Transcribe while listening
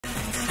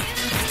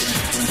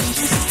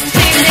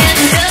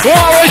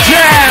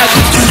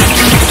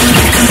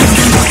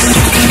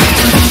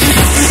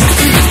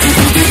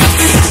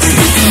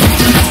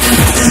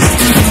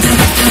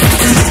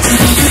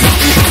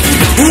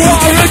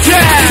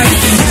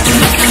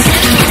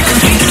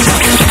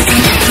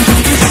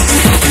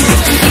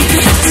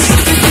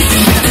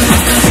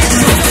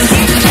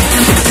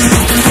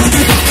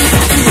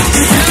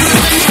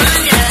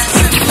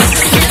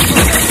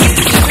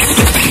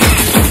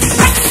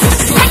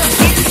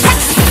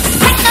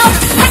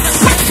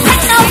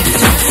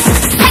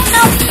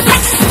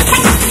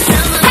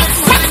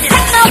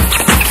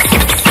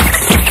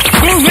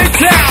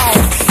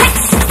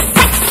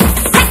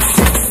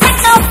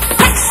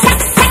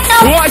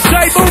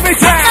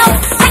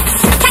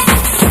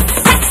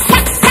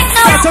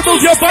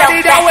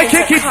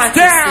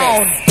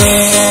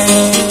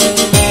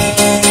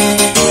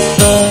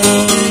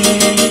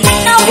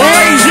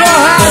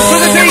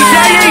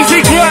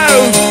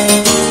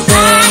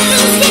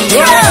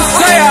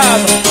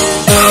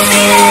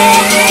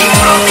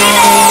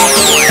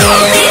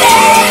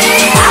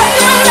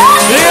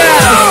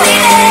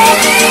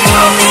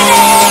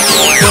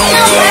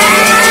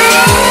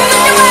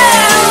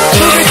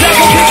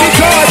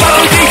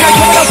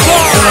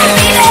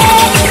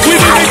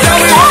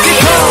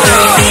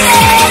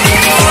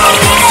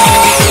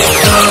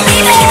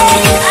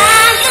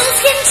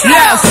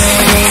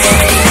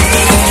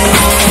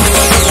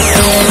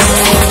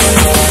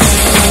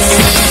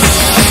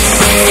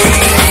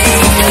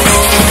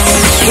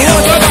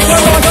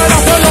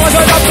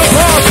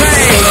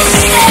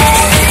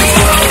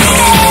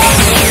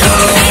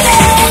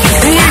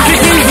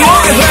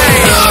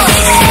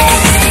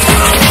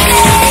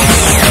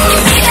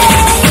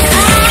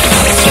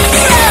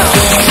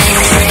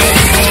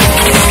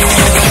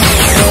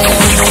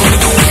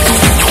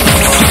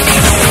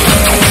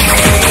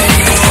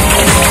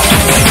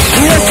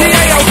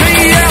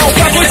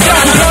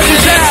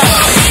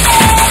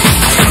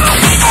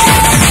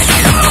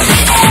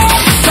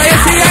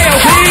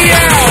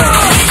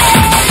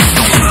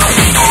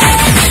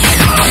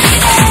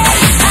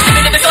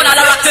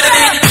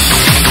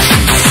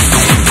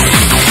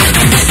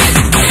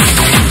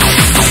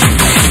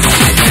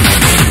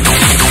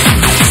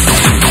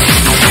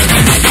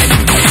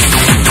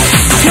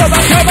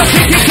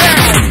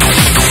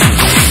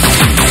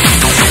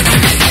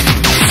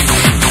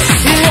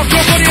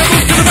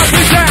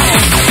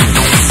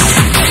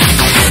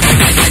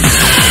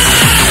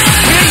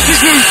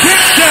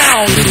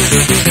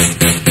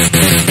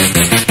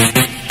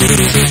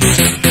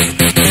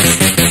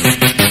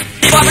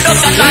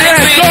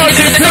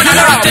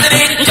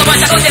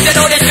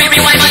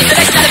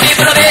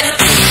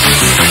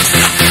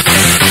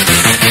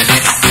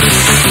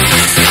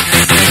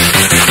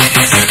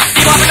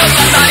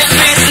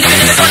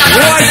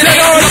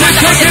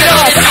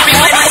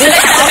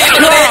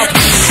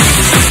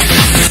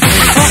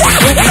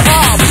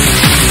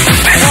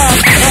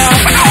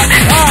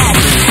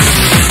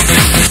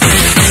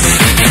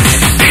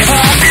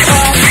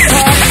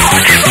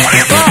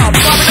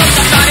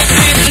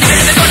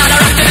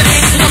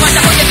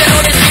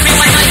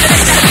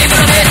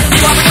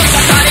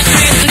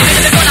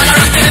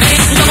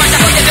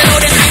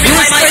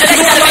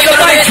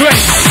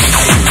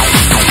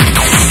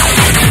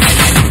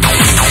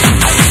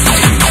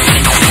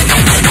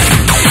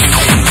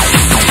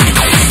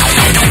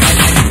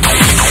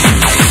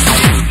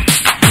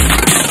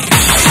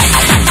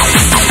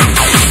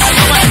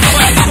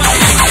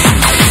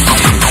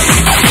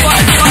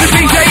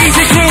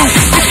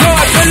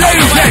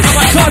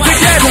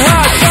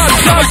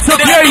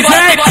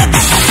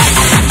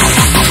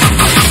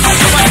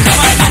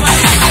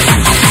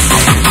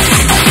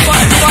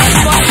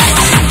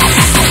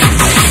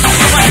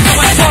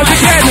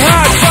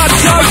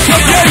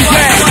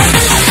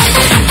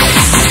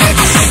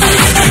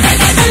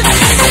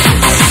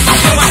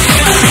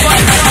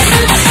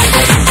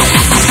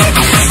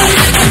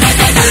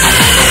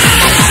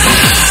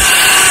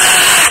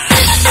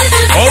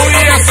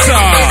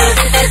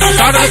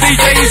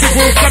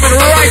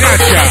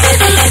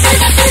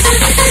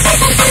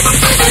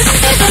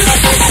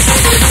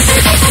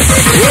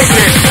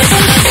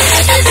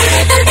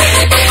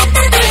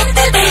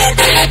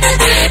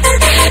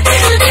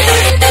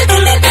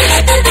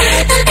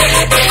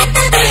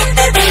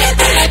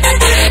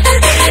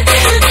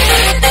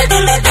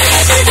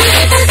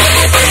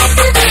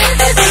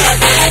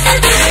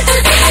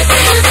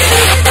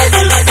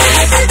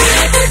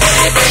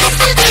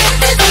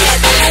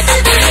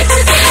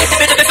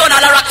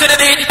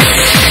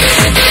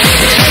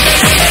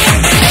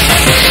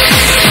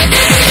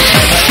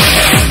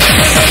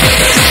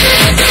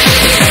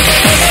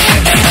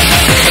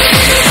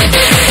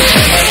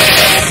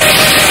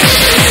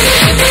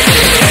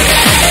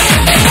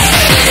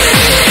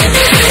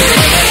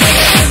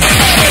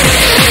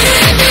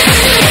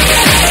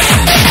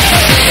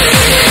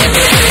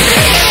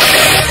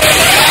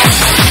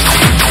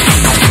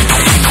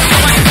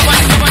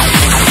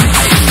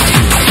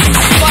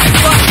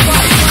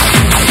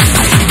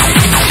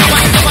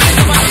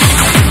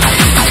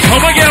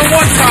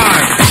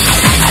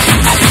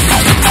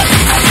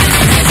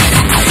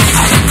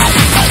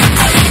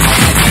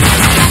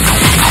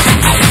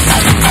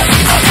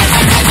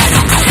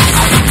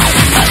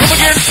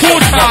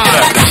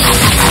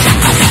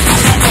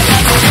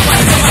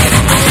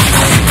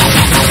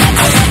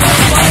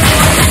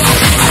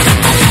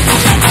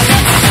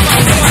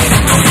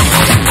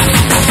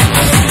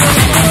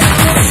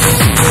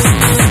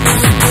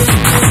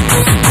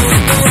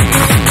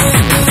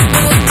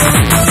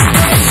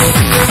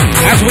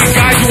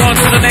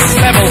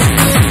next level.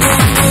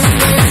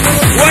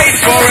 Wait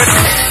for it.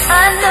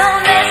 I know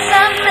there's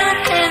something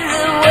in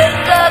the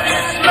wake of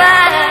your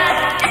smile.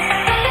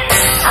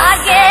 I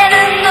get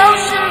a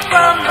notion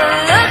from the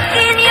look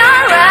in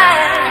your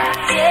eyes.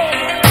 Yeah.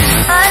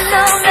 I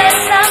know there's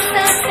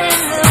something in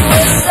the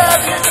wake of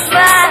your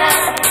smile.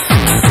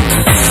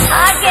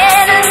 I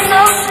get a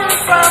notion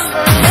from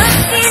the look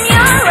in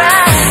your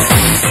eyes.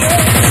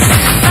 Yeah.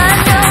 I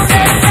know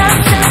there's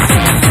something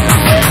in the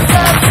wake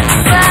of your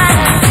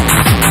smile.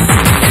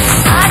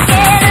 I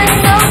get a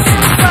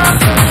notion from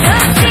the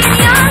look in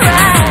your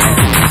eyes.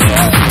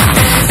 Yeah.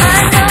 I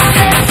know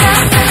there's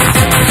something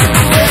in the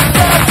wake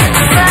of your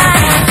smile.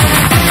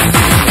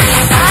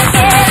 I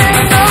get a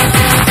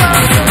notion from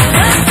the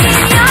look in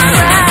your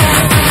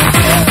eyes.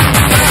 Yeah.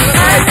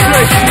 I know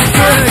there's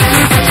something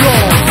in the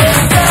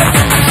wake of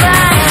your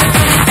smile.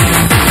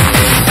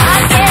 I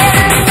get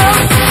a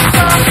notion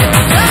from the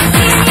look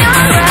in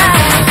your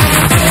eyes.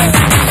 Yeah.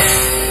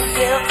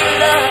 Built to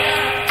love,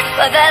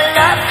 but that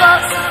love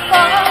falls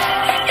apart.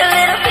 Your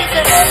little piece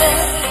of heaven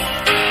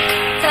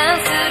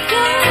turns to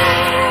gold.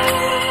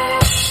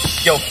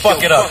 Yo,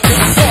 fuck it up.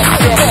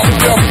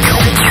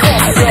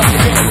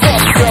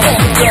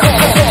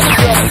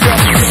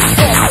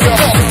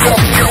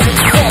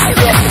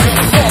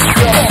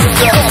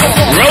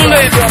 Roll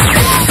it.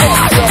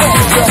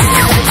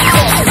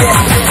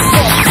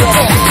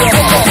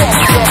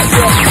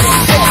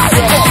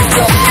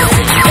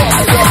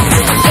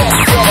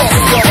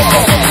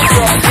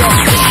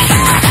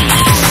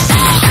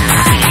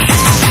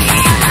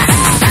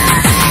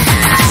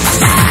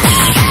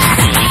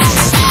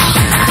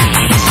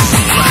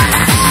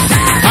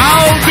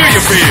 How do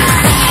you feel?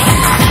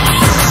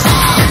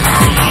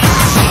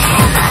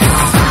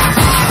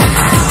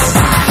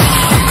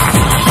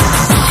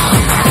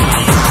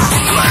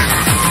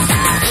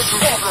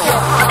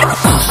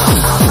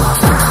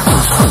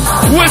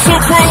 Whistle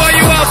Pro, are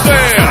you out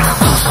there?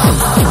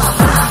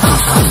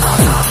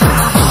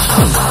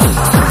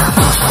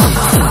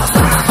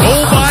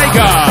 Oh my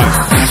God.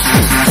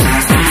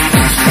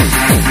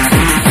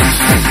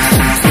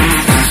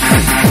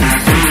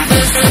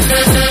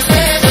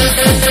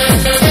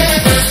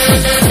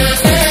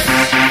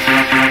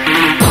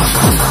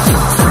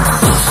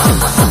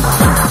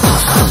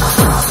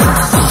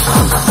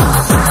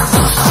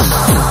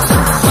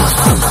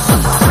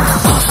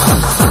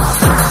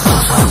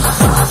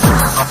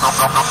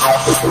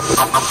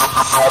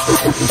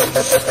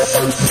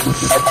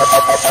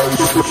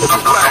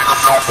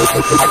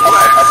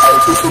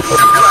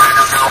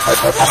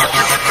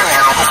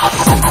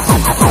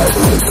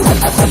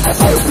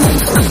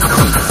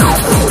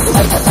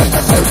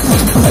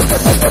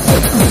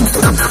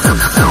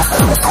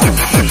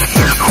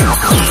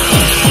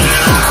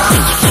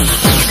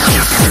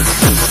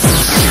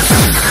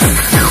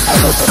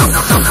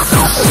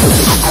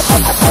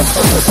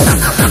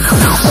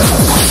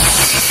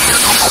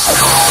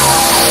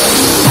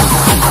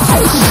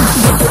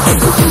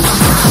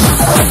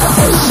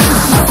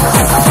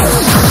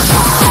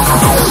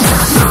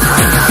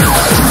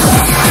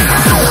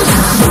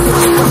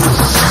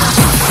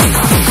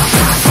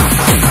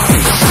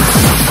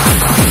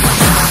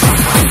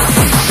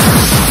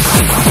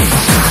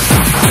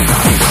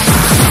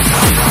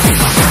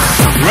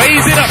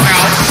 Raise it up now.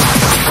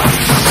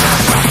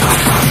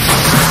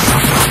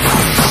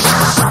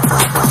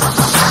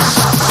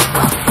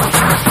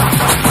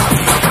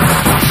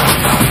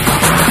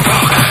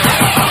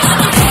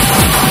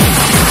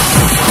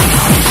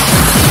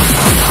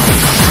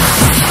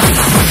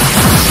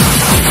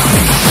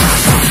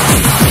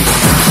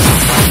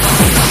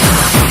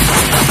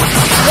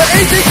 The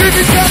easy groove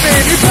is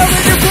coming, it's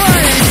blowing your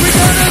brains. We're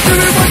gonna do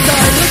it one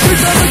time, let's do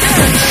that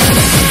again.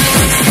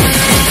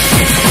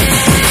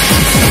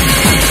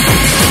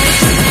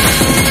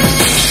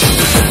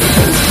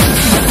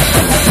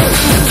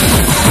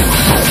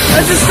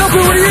 Let's just stop it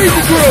with the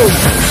easy groove.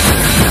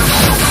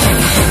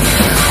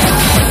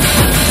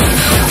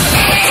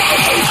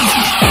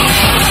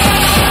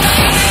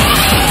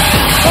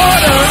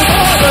 Harder and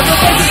harder, the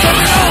bass is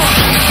coming on.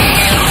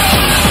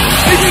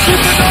 Easy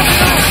groove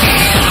phenomenal.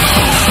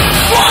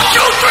 1,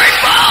 2, 3,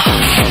 4.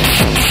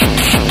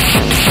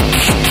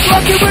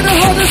 Rock it with the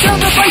harder sound,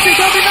 the bass is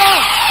coming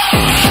on.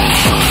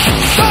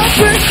 Stop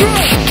it,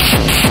 groove.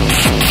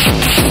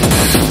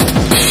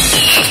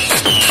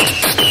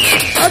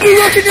 Are you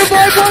rocking your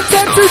vibe? 1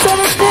 time, 2 time,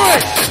 and 3.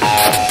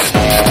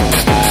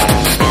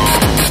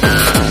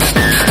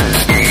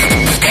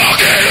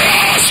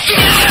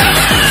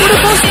 With a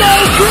full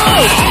style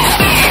groove.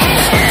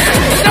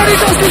 Now he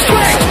does the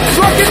swing.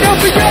 Rocking up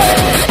and down.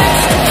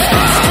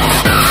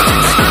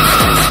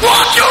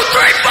 1, 2,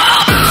 3, 4.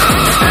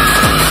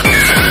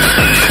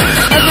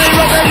 And we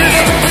rock every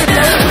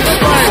with the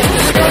vibe.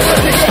 We're gonna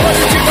take your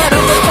body, keep right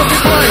on the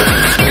fucking vibe.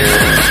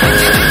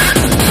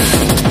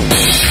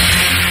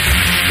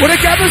 Wanna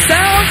gather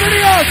sounds in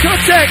the hardcore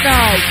tech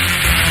now.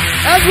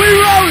 As we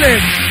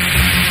rollin'.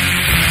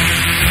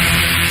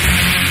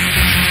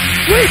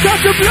 We got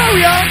to blow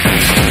ya.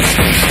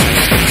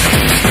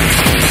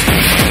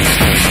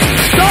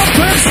 Stop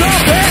it,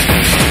 stop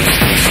it.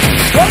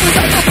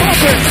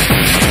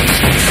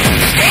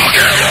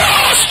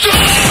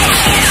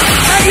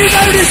 You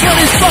know this one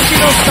is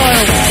fucking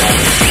hostile.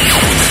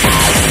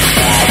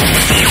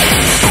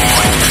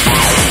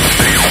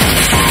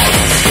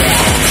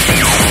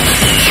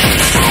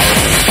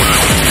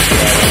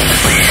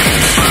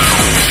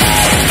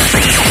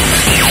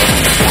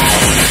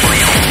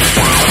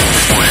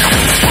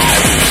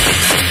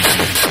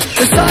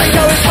 The sign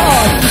going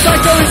hard, the sign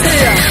going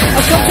here.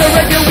 I've come to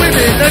rate your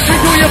women, don't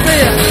drink all your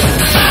beer.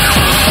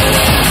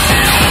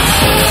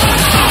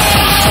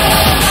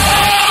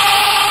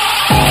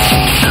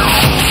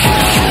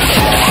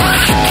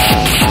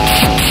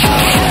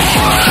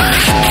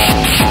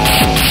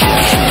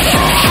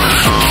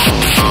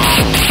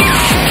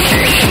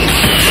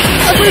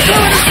 And we're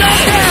throwing it down.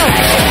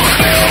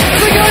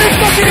 We're going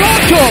fucking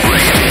hardcore.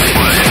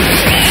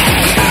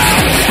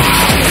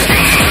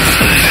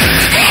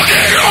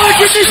 Oh,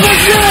 give me some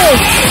love.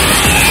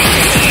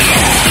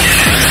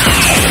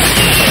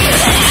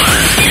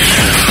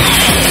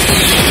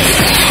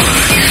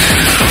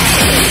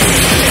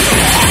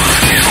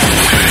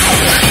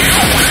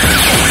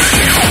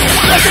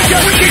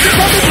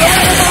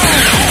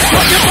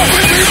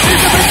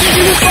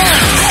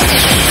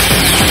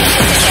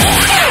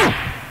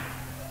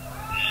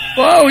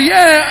 Oh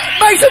yeah,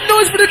 make some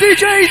noise for the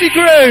DJ Easy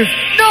Groove.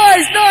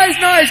 Nice, nice,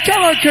 nice.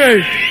 Come on,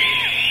 crew.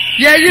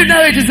 Yeah, you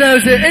know he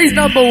deserves it. He's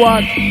number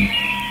one.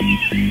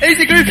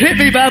 Easy Groove, hit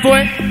me, bad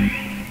boy.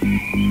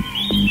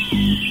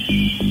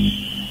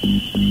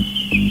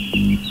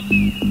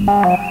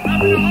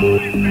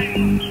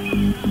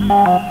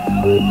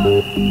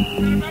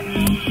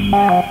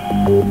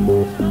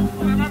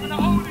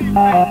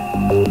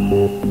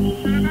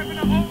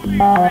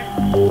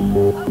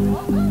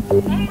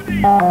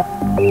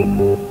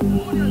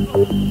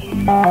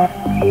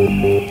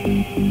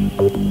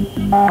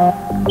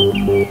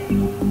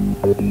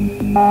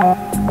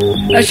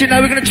 As you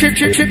know, we're going to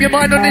trip your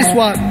mind on this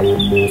one.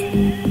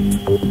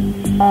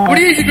 What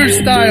do you Easy Groove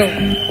style?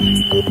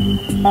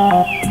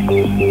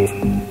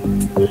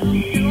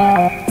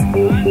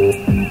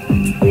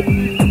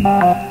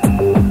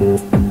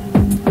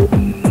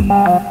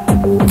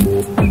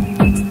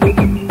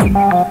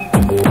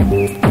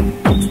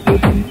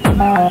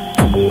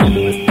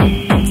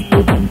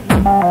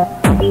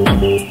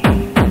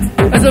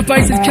 As the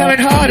bass is coming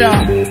harder,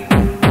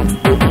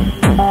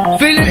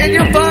 feel it in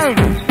your bones.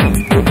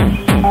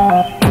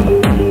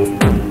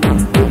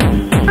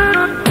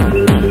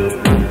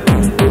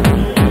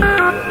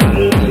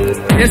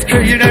 Yes,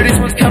 crew, you know this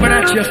one's coming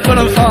at you full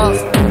and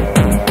fast.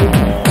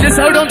 Just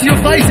hold on to your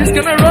face, it's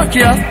gonna rock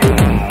you.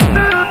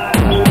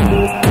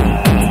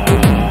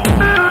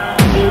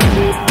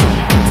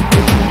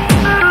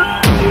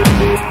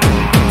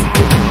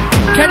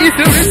 Can you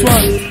feel this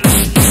one?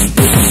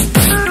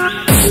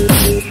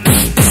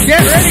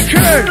 Get ready,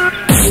 crew!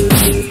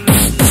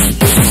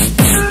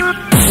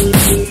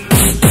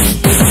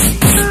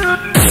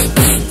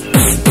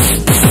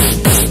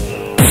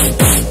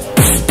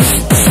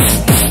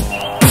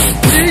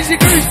 Easy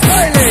Groove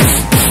styling!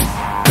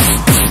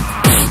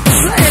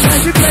 Play it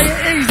as you play it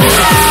easy!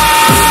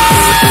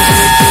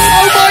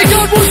 Oh my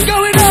god, what's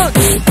going on?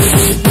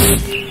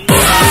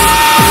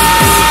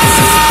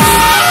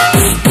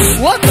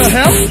 What the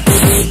hell?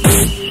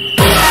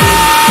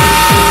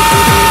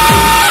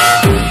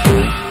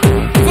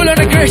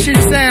 Aggression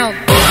sound.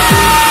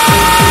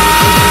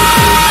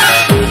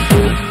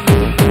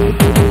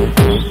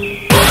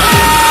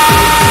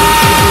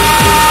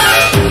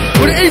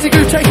 Well, Easy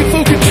Groove taking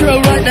full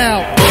control right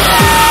now.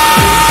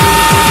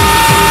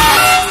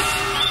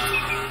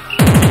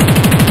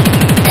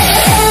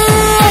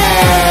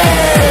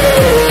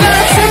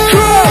 That's a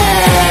crop.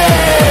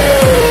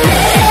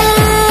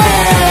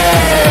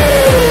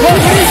 Well,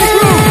 Easy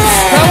Groove,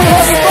 that will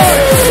have a fun.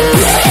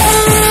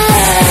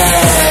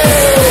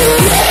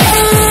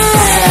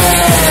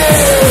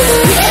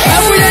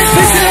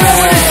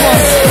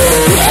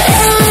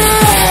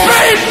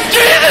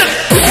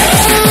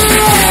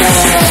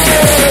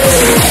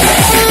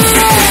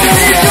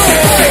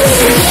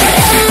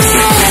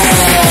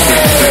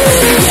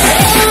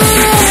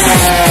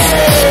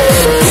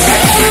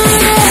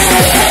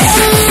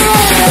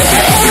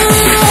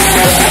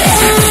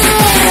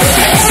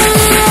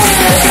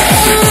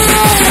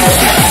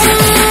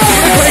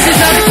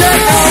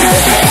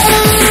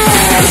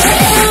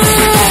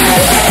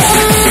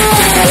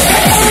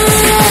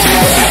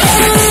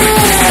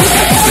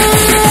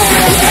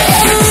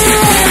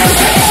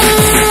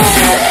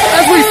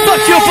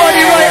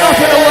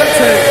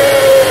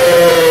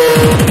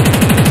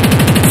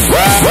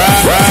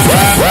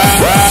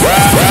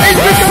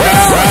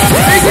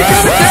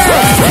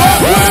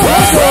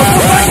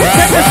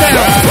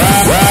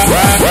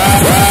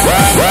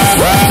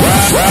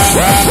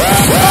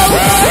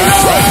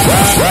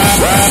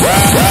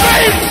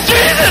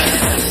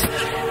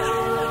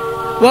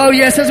 Well,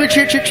 yes, as we're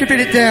chipping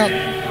it down.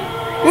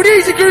 What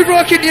Easy Groove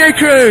rocking you,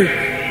 crew?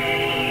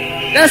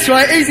 That's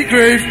right, Easy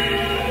Groove.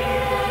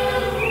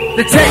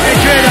 The Techno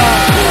Dreader.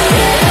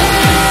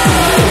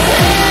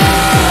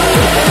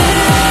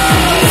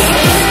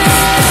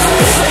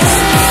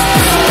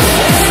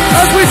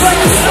 As we play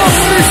the stop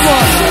for this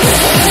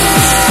one.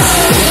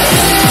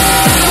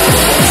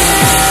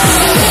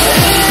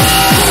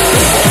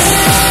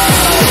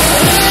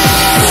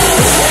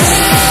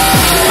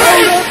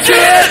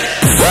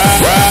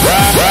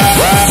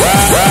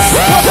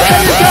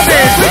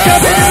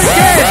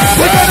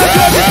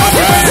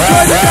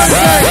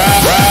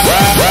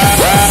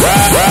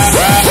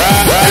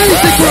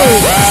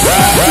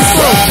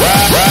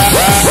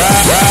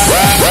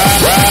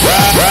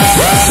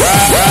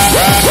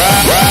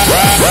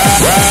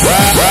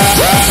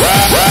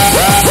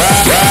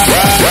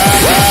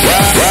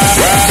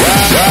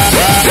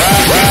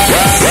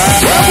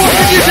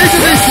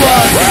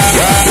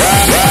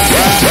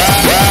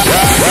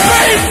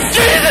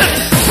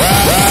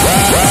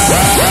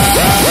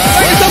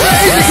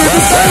 the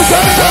sale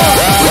coming on.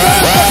 We're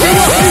gonna fuck you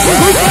up, Easy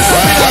Groove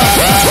Phenomena. Oh no,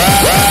 it's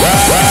coming.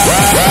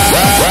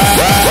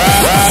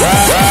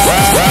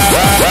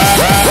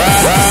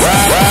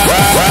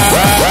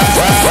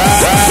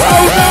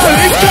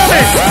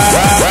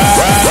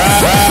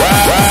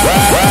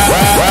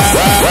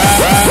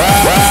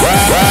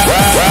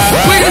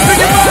 We're gonna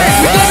spin your brain.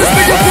 We're gonna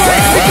spin your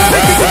brain. We're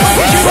gonna keep the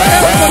fucking shit right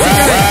out of the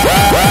fucking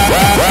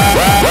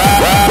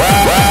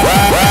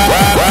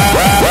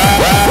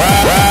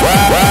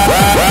game.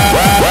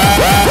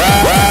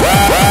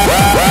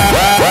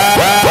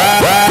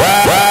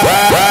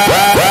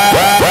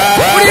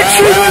 What are you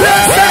true to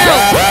that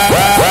sound?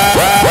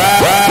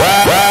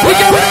 We're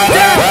going on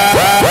down.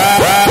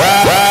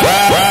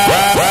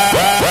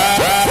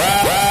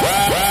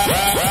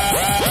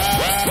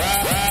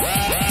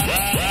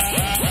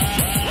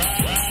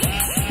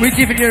 We're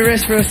giving you a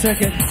rest for a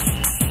second,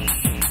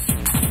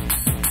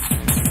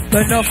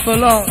 but not for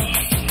long.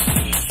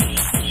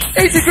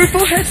 Easy Groove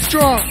for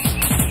Headstrong.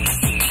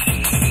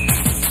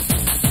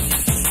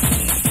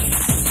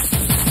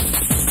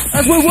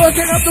 As we're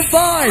working up the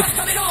vibe.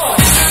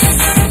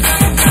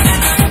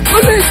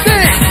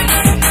 Ballistic!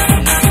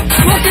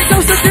 Rocket so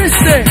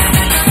sadistic!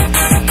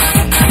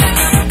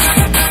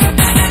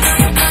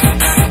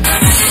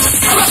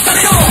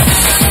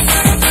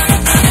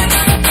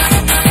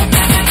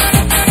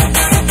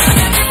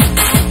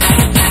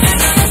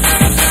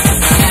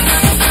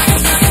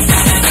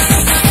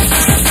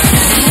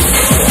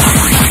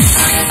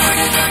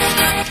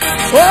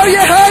 Oh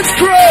yeah, hands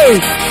crew!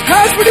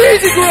 Hands for the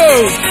Easy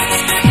Groove!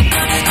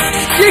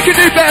 You can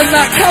do better than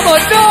that, come on,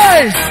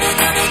 nice!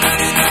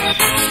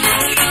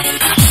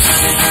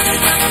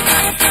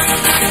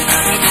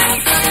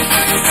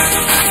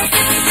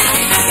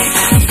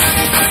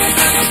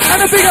 And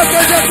a big up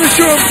goes out to the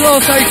Shore and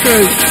Class A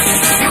crew.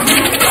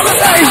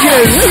 That is you,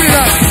 hold it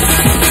up.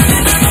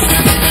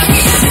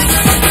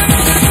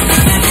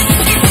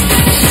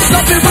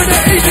 Something with the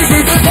Easy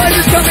Groove, the vibe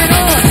is coming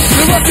on.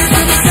 We're rocking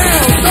to the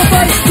sound, the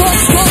bass, pop,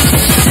 pop.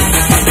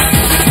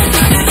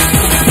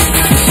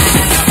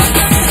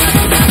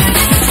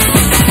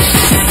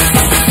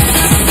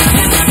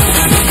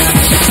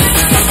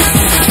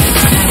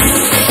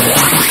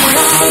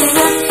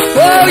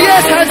 Oh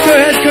yes, hands crew,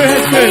 hands crew,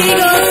 hands crew.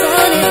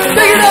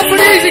 Big it up for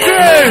the Easy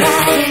Groove.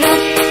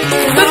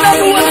 The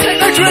number one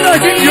techno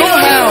trend in your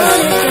house.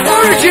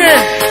 Origin.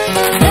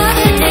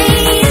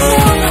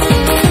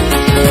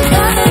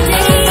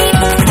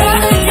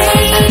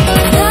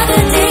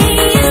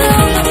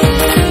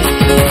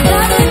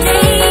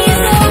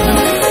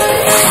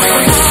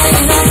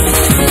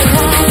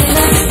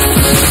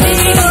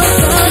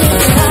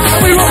 And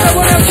we rock that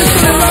one out just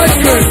for the live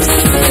crew.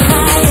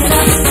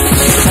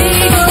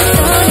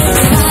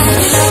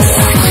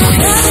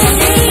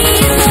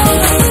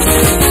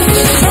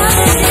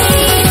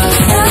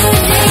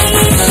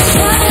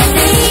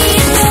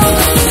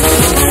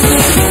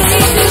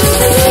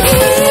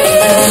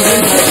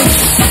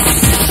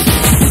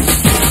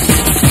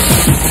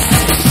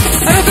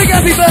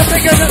 Happy birthday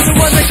goes out to the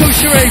one they call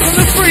Cherie from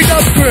the Free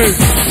Dub crew.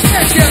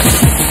 Yes, yes.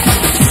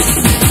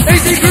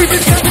 Easy Groove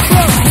is coming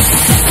from.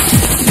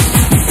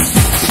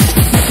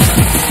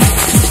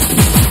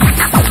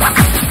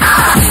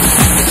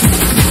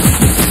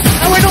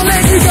 And we're not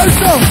letting you go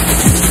soft.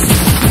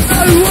 No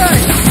way.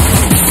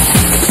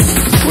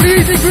 Well, the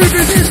Easy Groove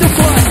is in the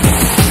play.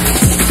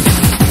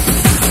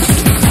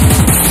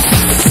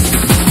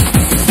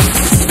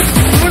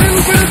 A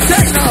little bit of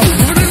techno,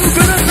 a little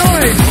bit of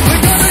noise. We're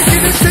gonna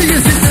give it to you,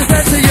 sisters,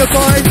 and to your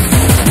boys.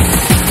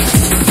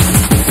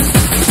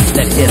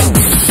 Let's hit 'em.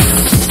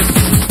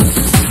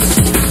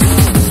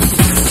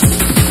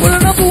 Well,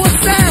 another one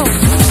down.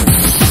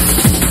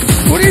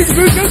 What is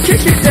Groove? Go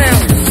kick it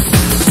down.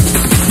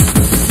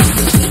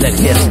 Let's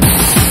hit 'em.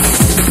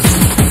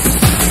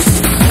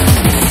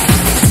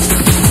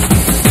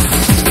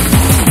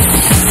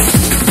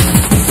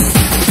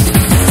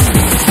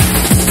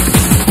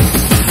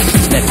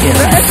 Let's hit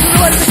 'em. The X and the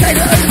Y, the K,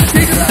 the O, the T,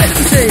 the A,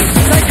 the C.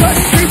 They cut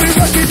it through, we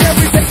rock it down,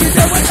 we take it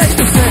down, we take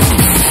the thing.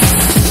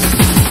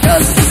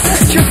 Just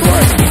set your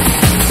boy.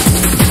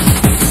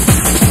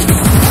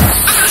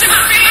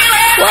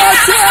 1,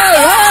 2,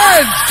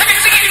 hands!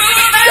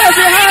 That's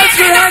it,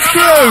 hands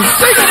crew!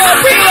 Big it up,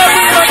 big it up,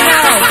 big it up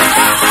now!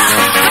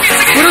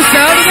 With the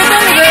sound of the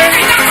melody!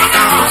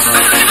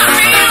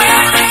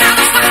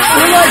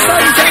 With the light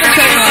side and take the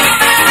techno.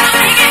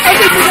 And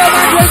this is our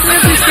man Wesley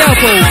and his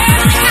scalpel.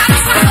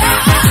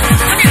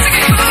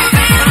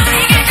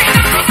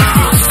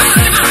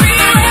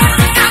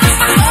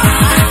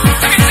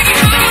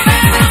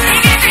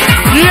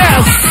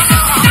 Yes!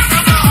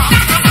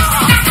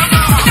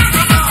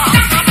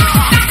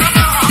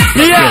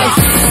 Yes!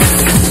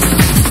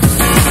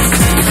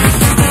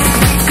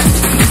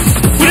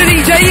 With an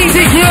DJ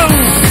Easy Groove!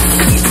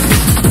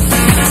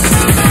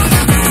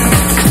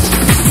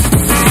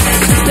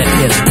 Let's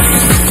hit 'em.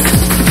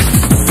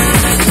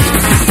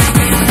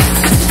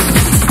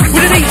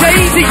 With an DJ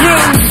Easy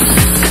Groove!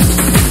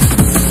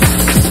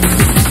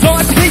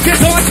 Time to keep you,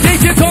 time to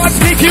keep you, time to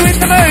keep you in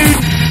the mood!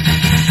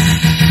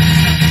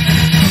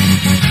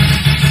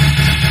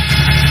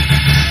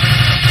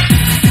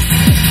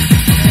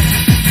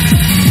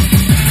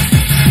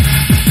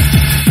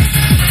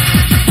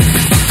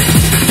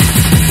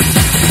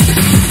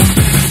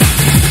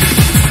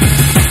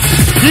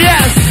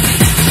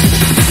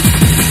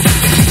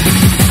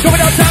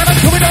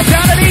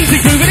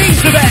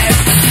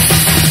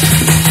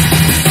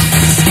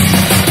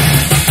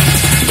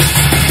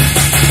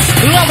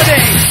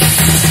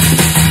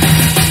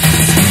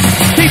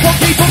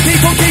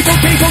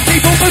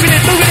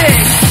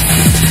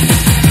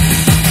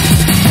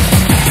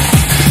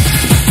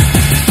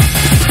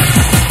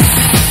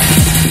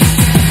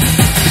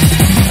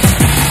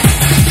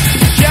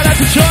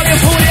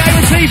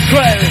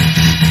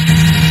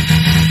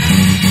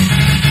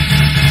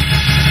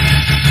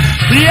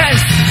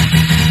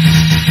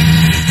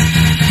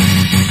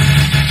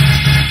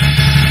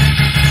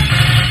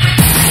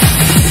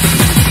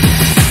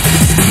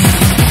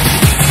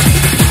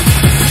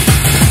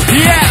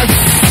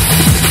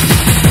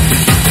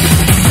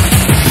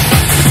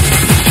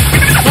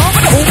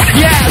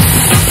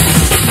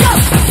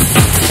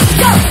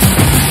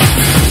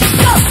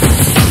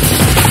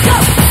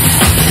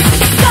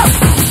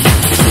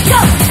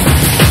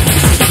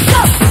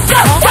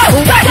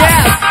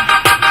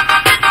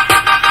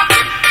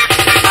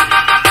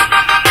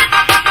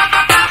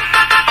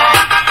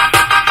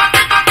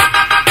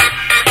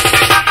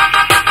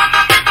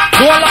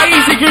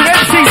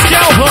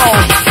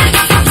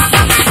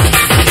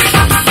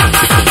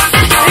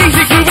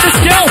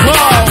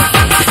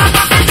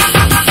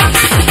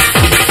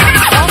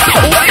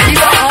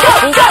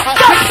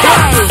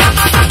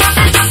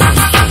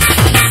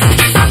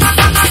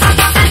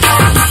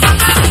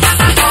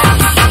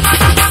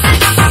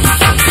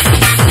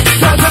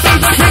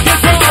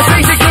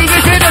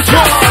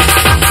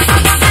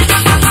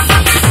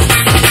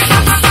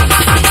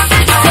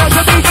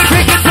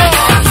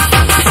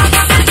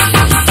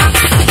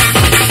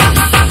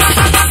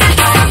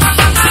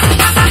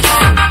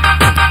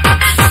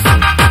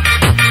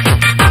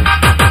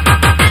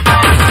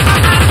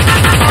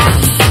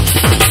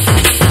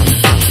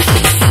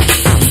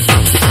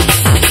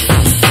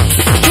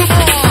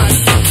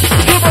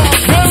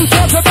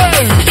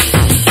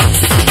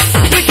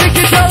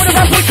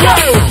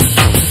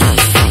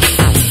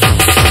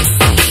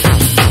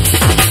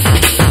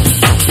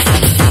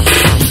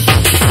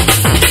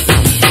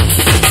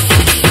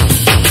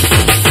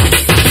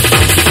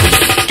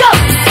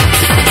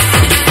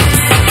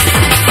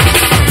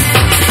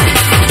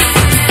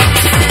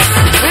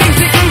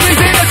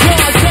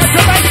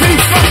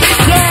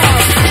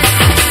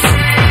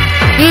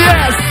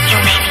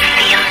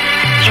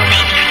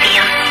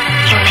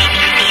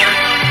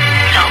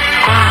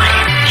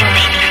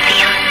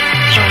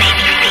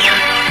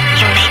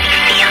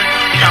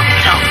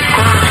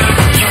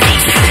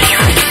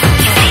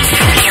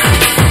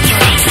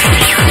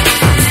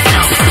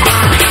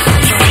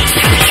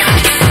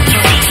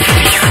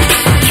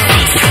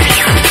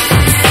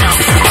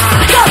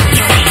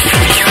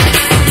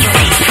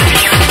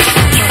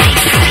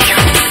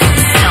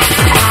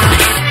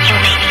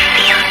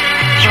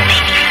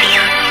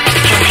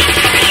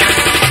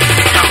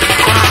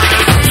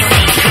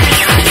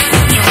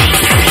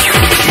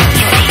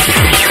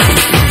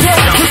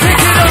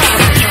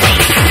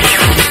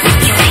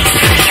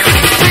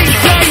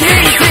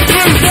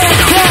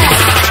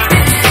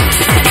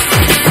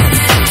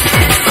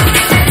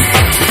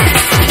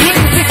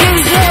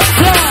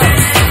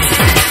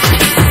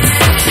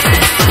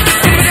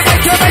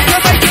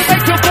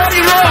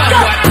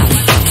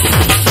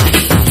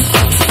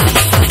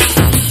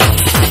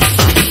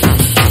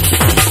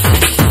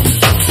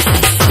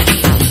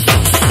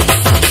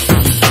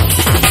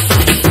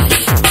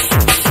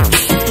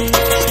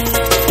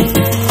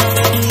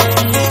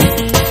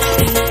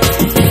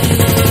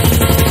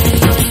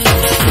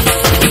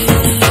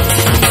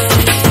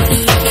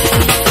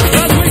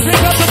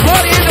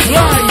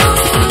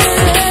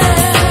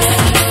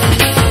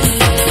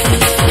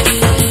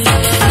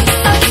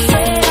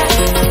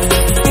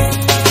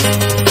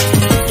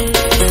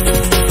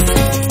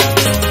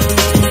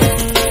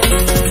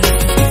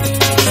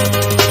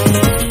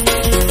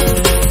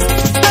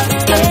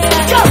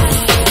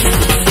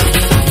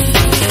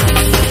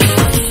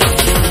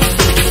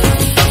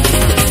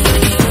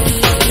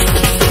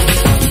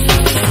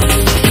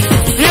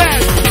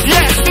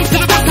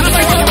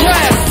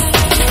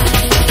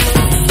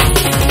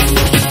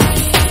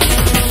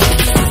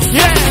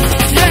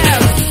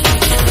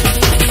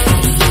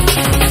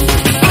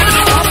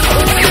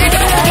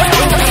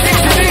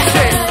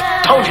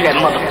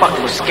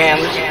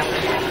 scandalous.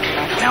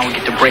 Now we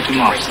get to break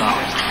him off some.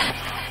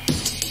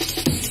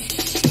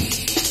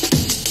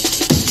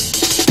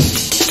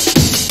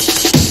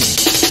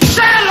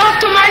 Say hello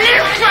to my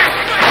little friend.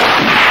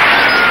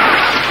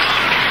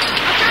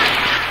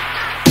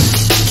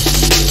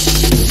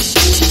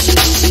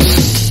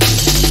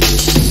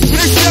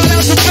 Big shout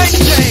out to Big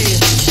J.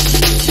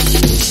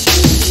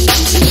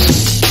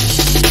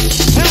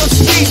 Little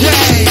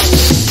CJ.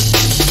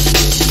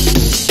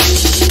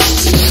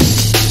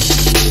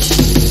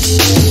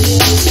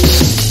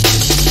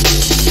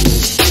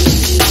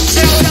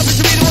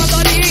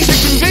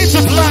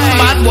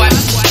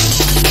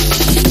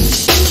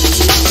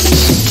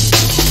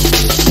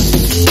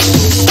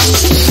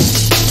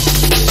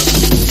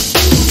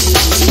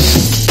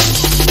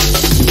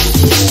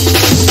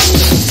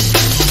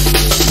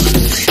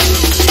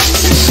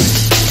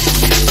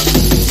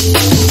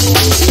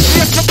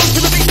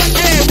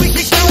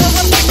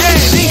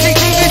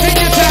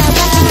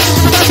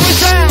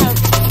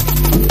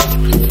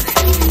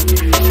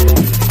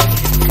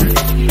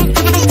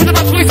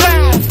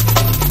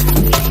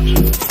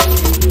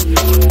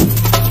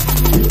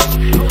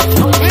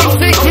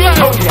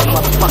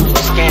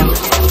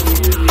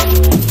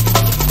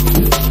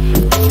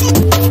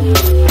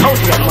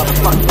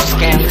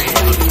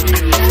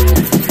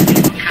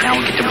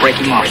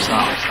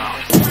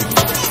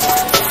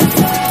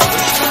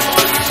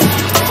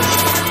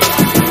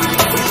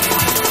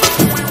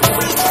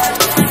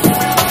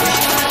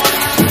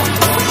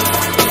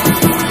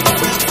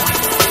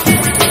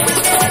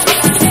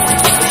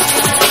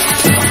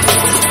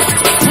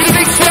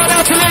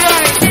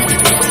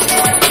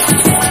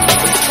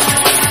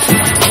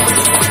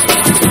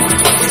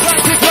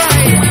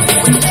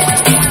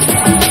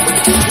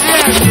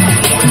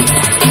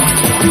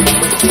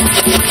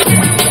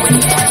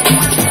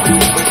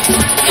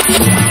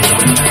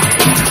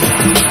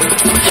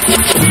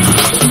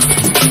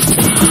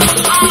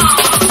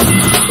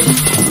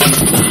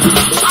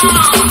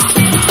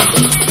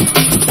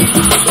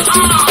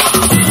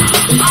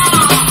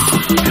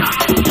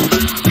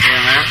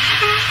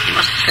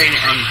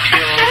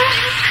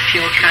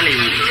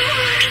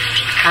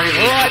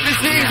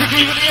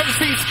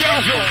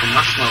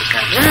 smoke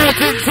ganja.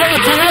 Welcome to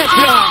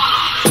Director.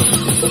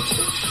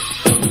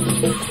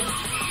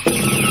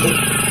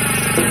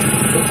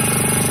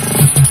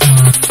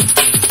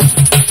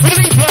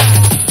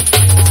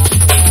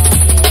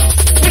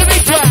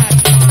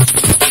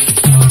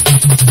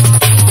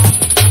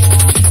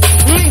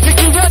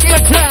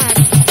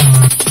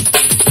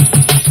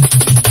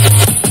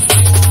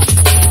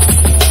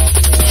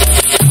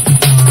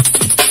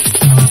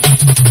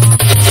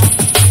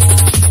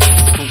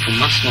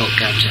 Smoke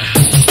ganja.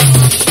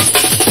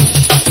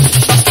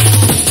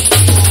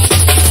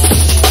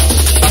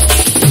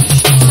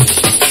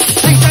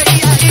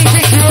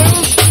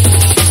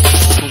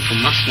 Come from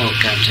my smoke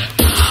ganja.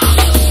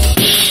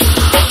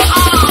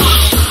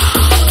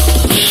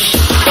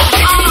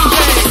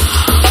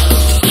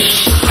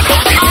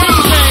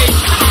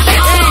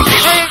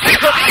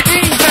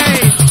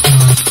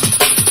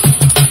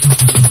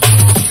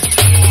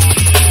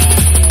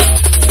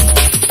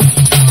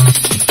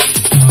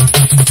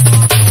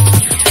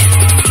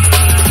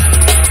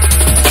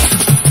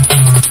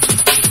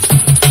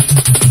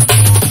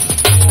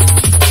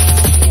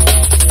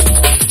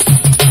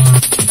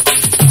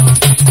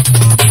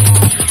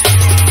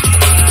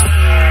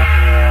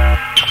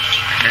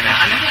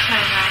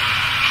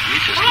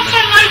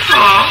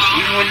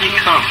 Even when you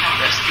come,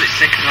 that split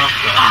second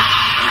after,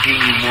 I'm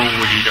giving you more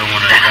wood you don't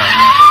want to go.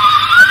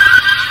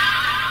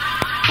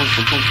 Pum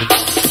pum pum pum.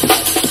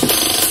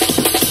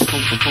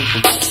 Pum pum pum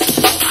pum.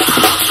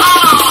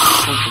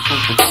 Pum pum pum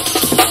pum.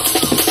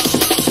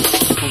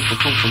 Pum pum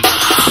pum pum.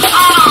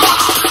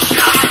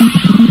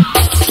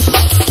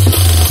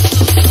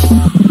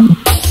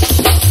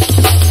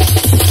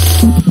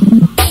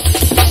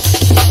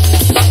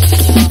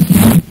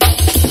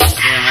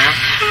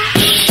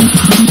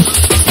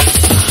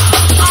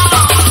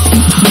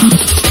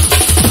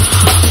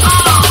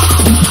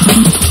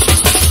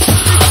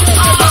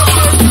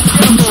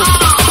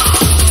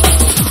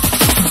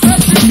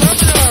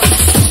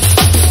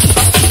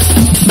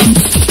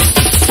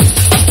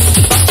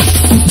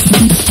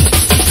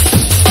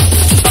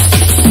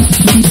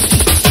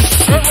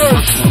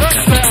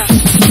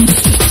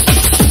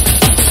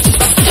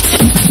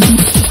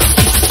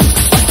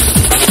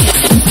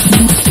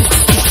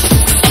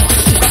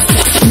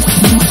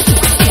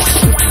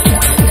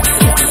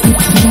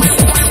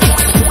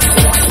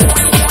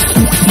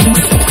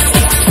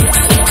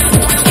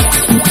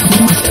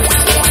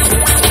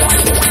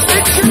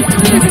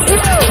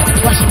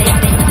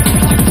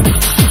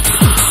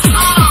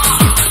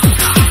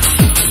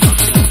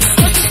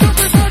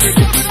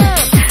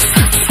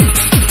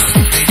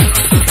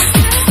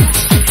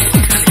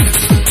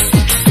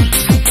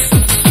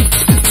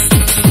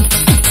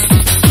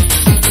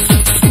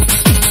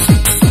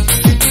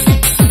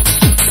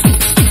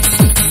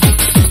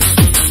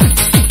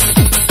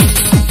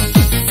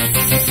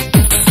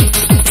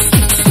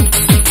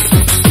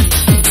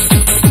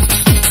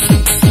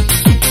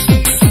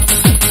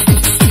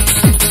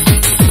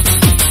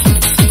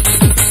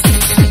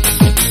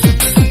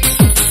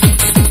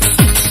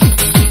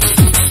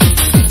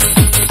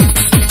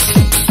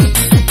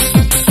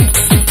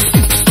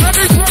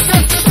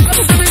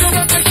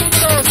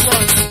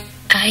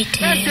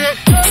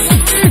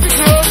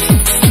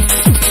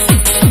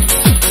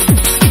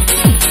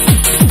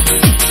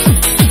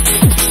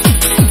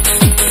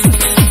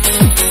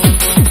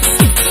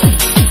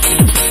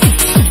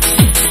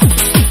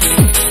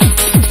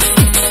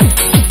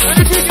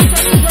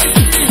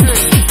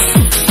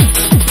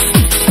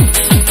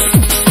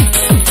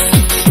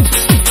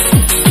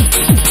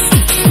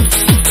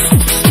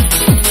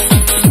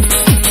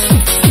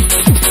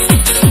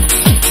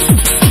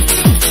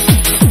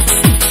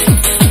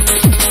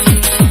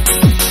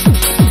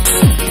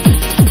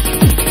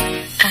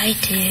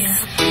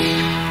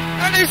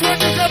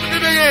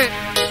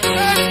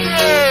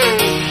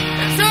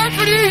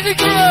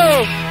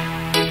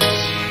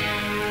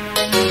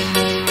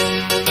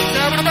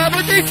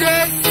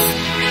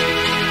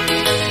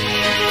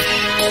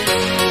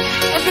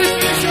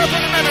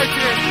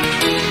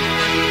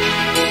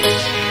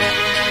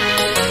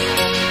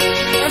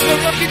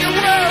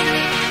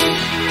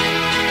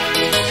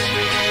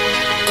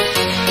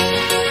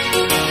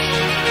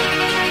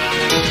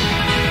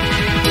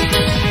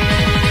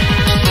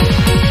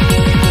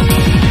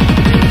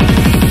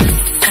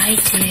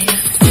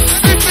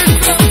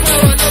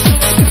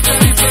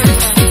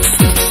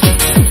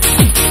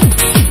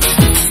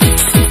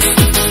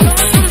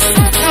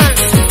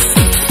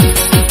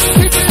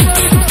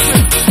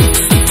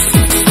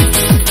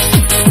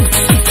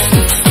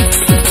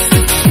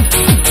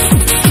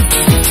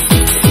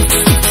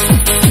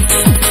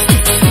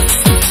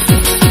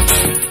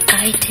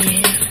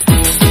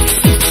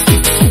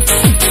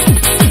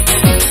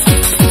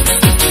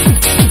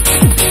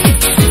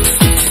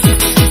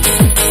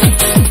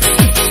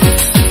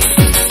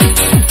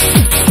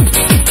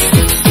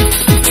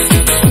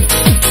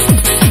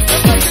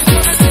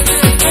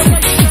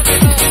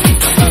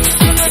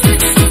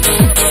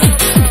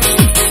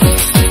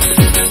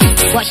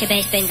 Your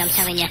bass bins, I'm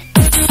telling you.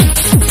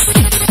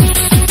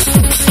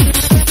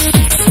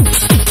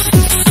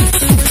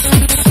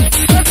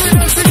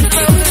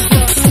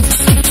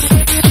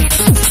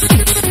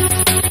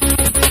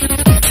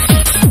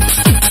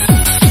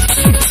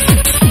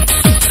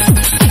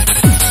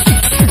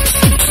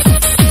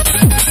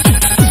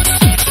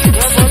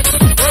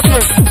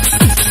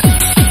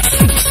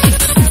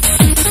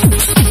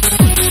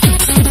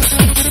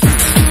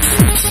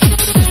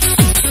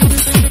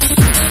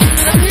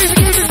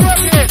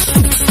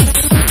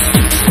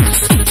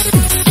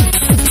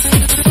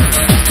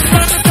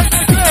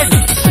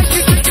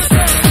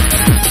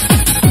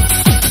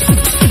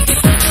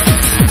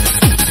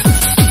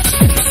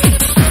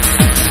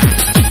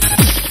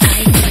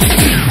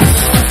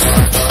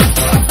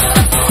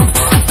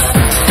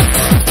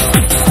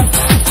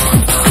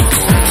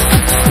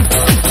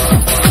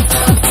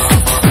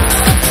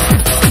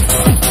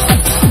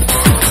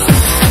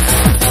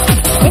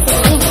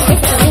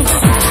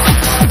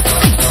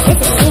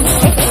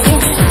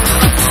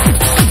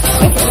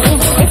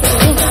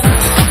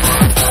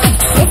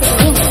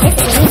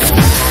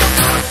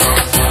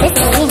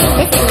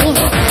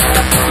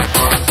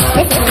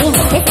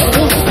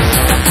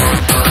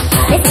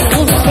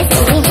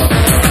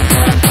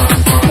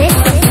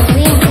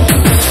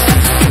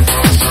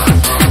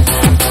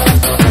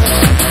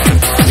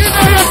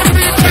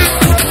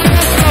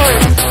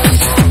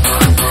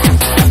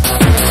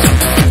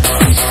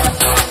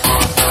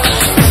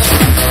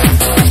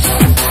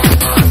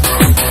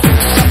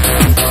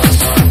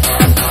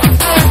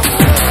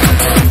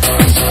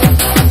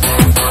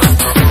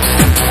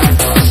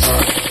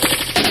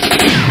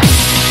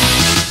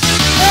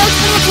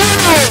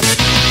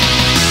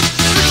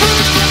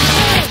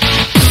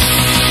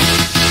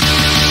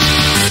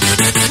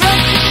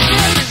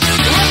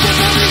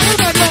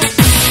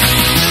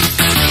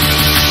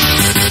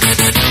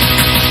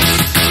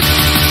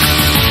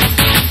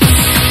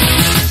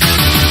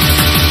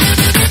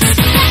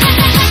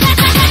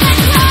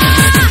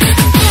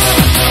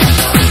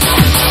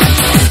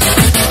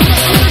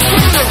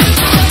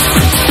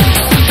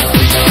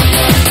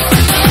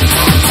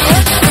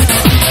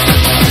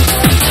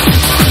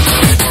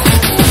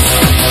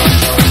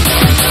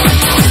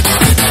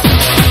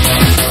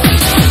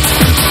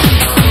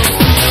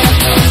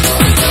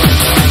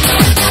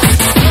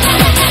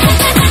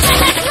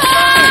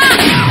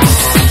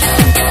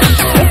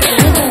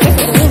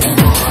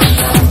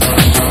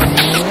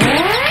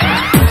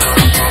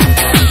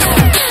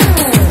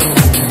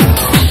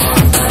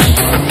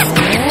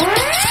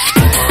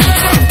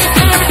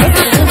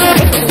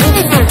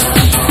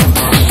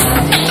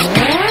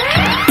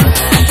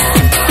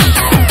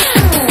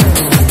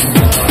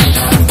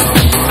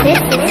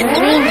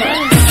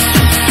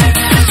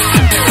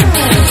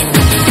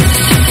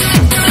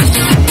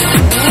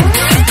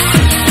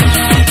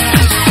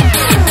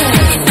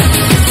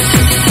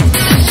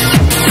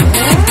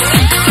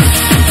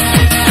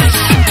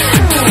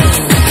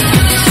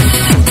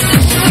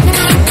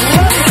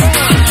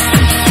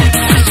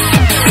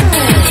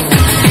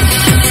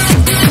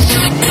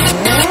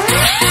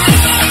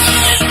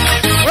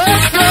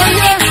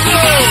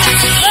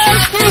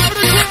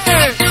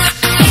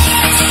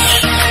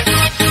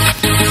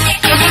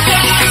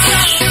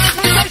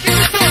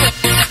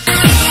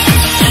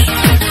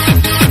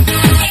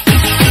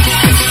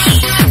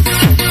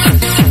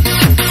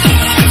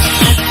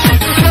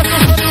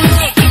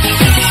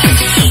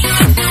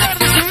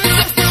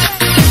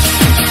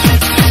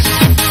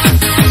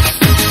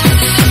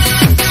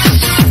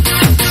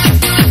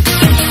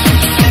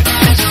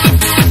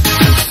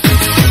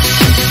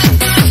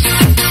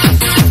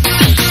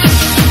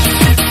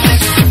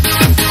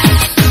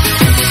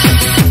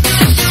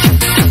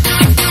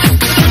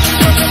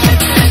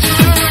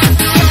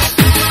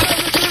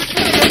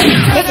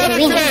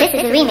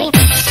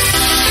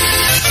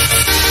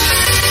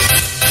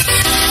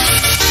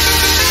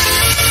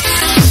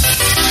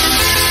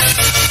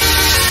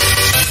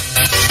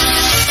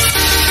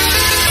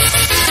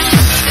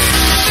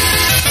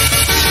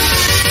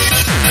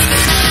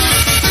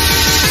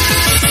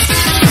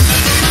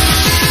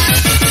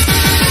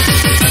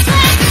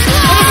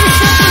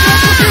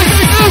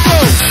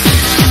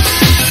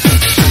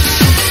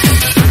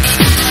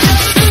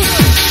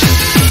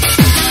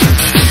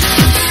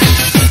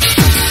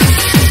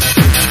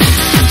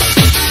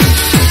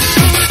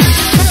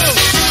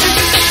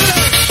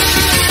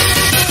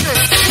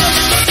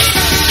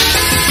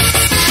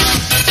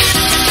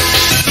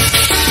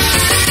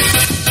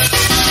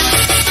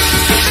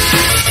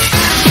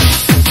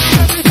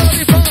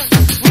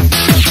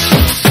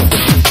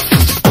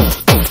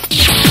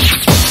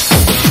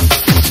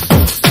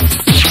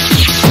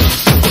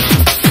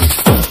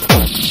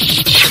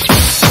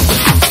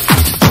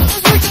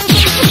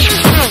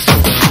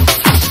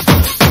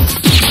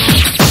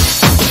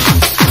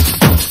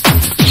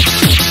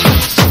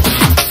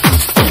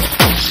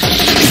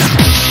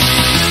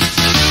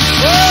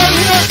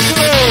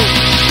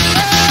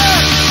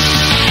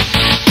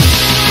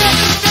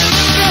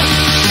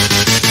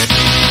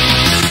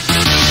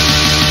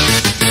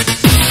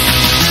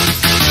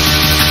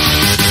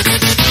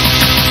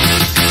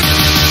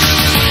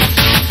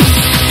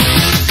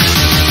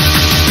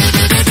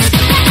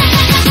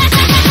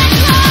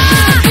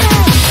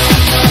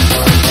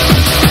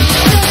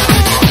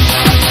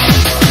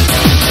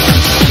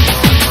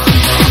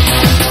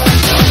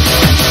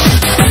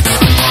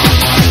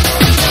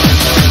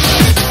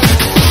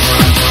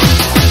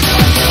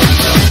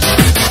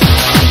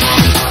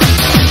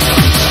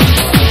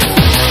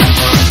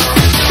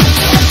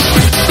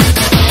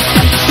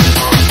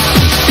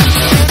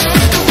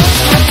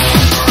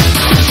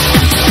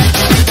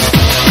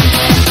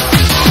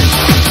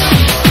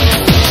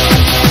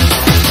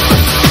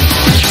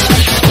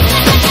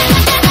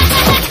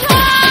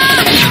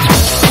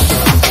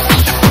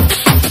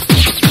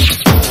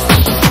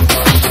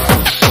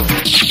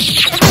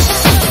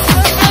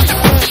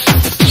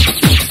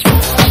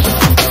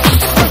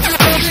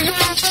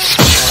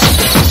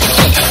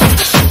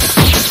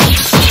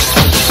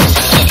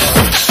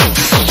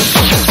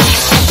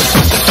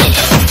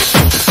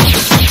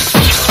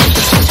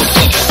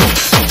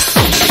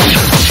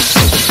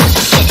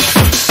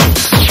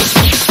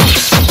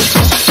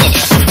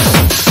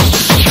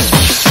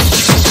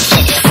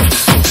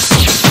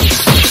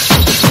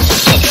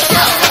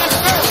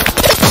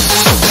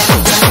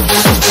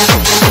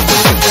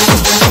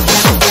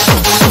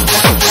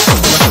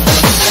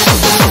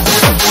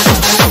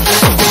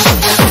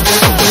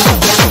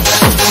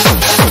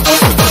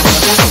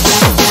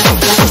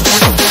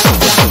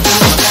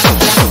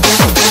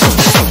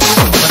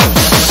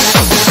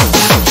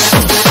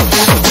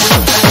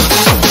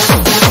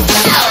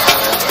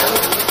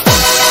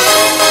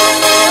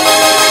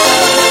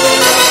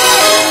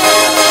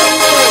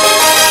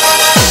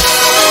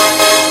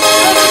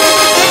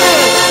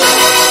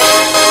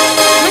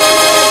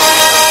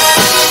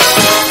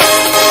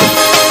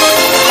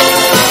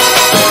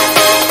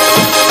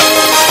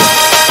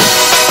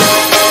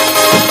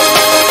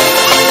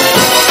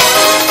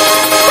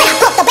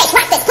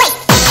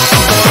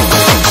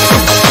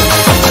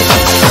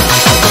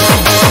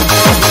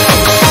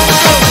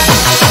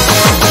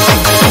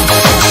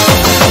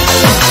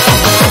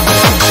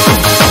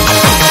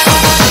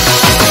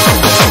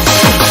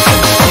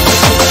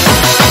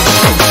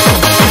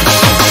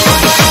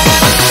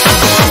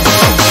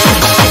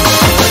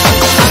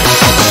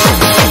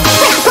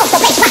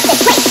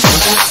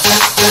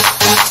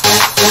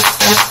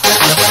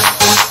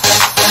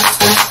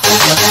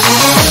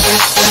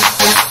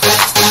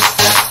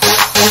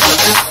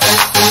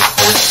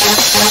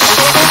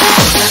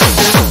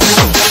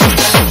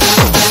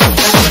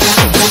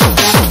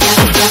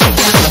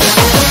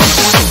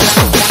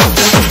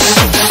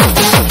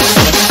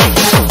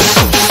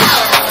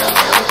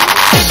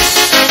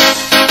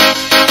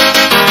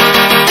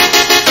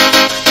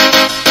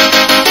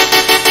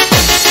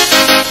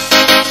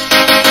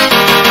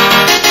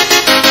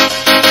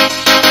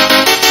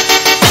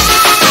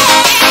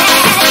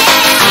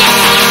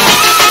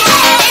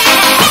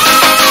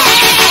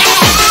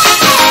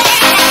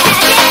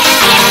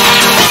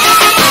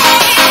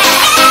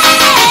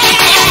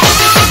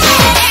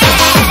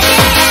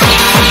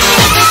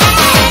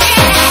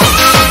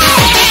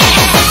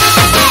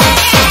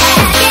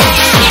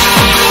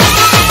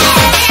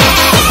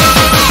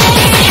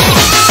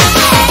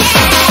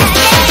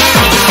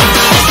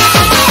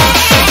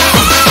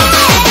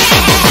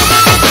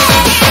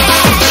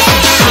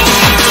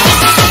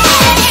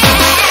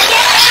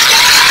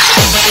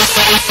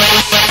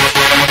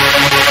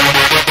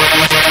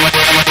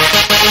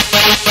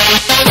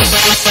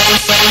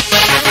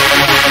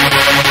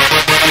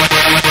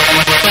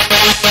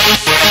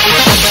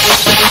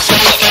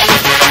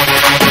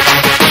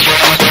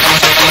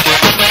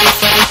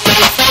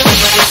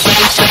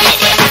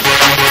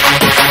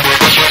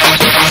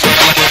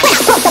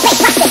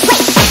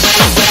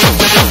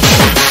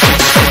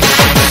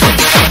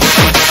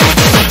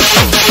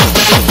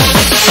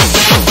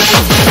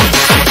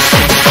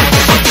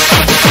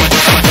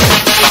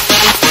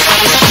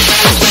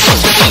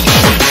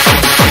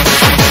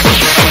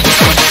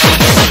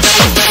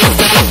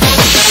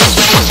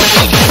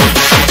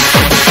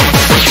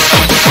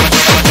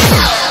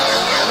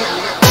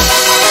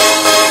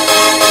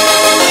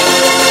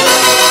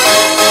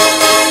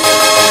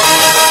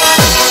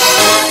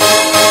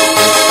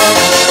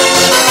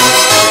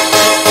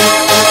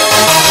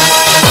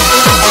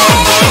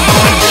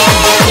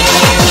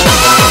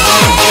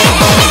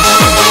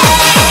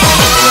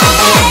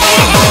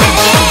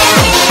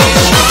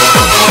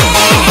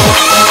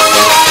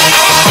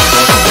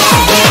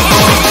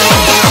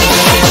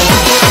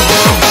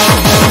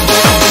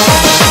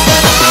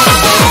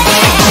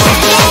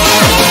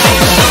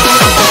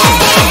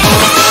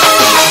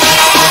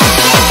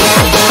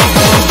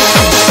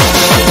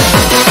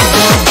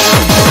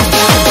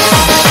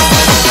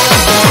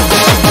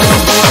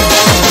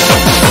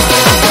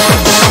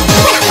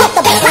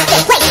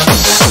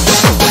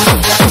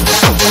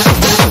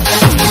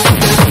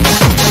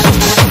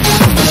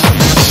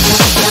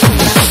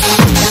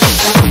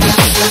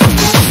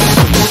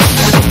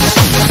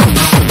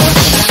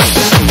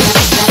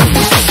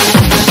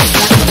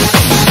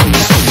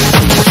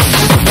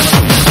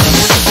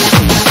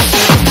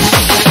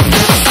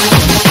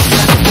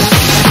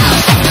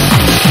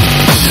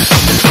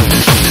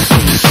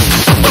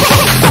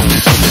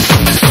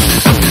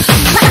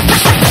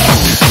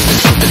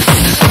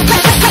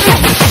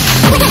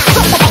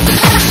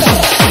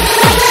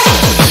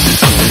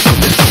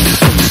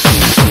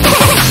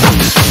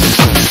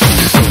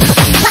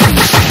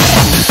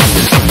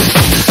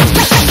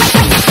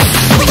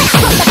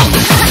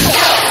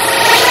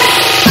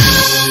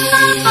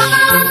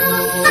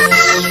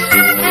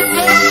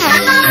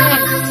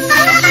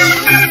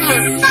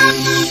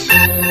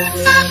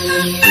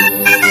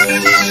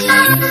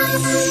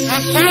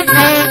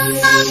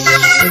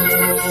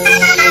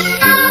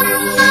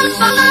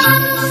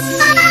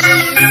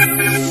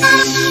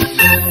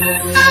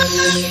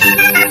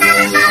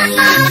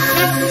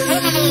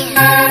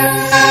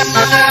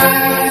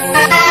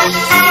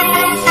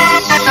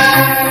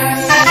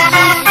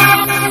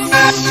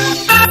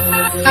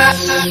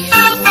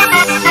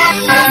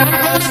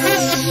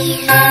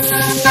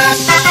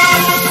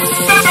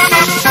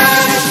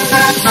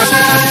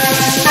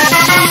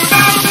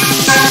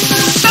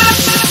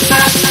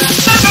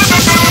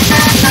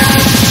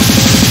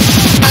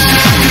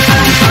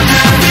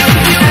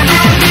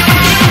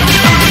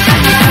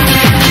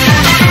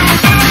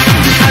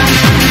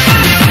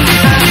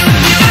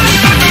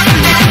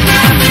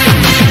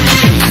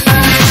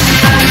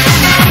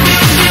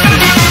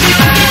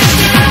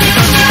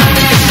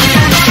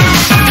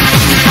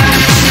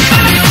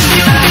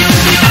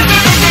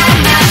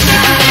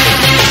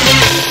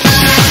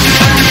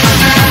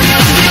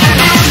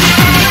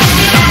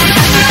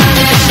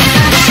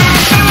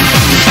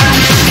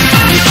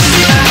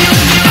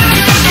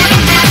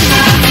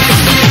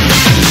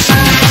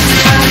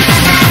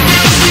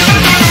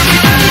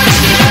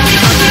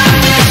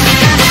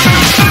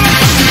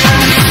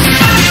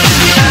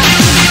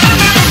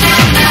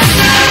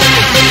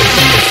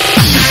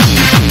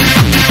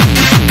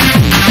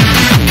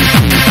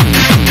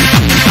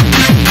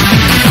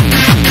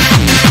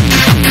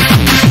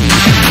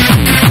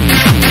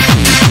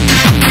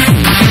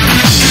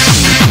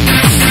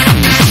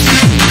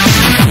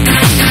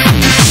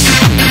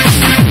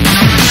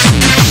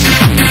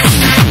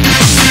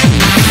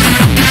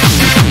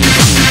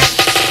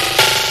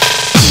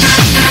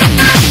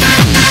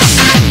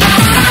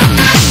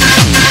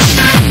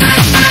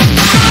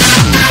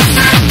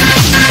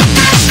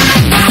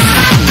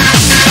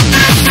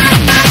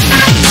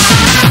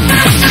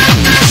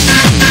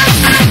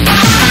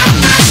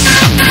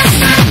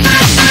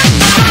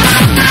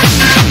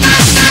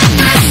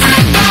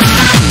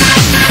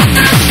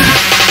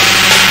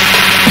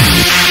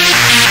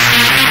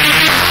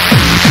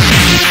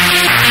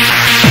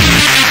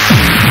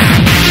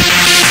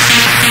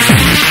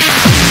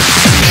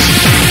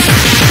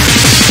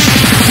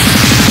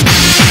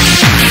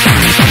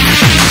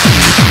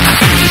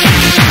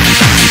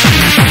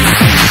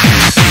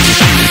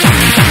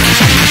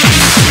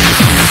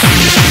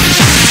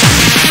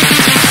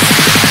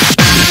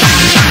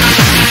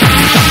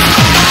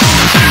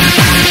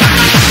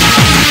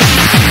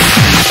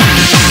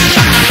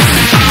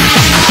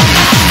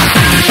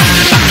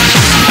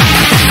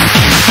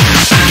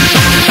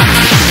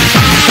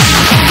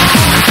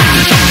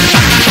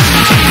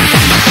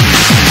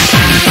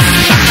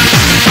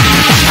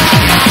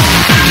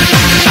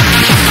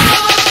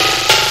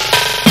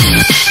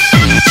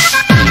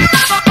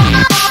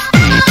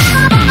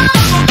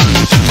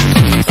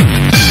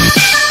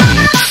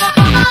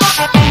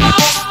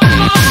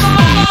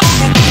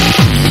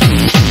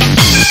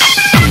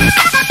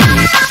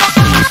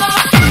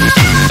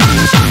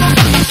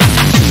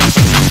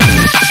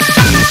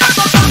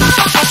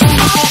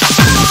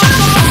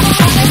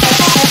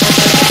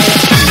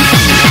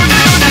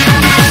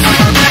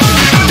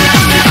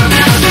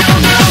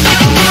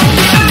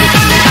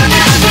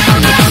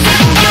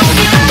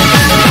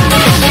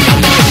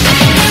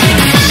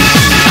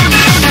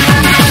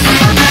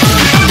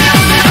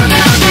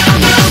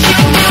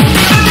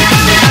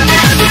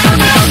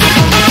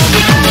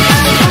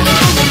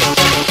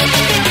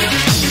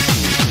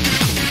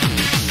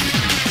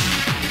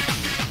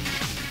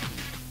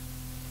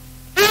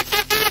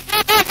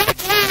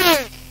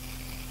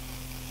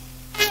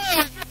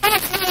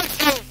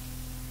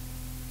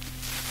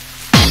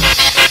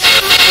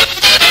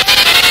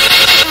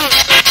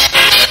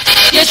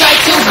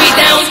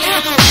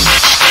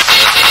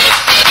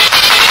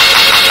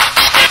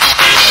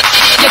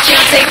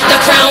 the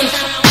crown.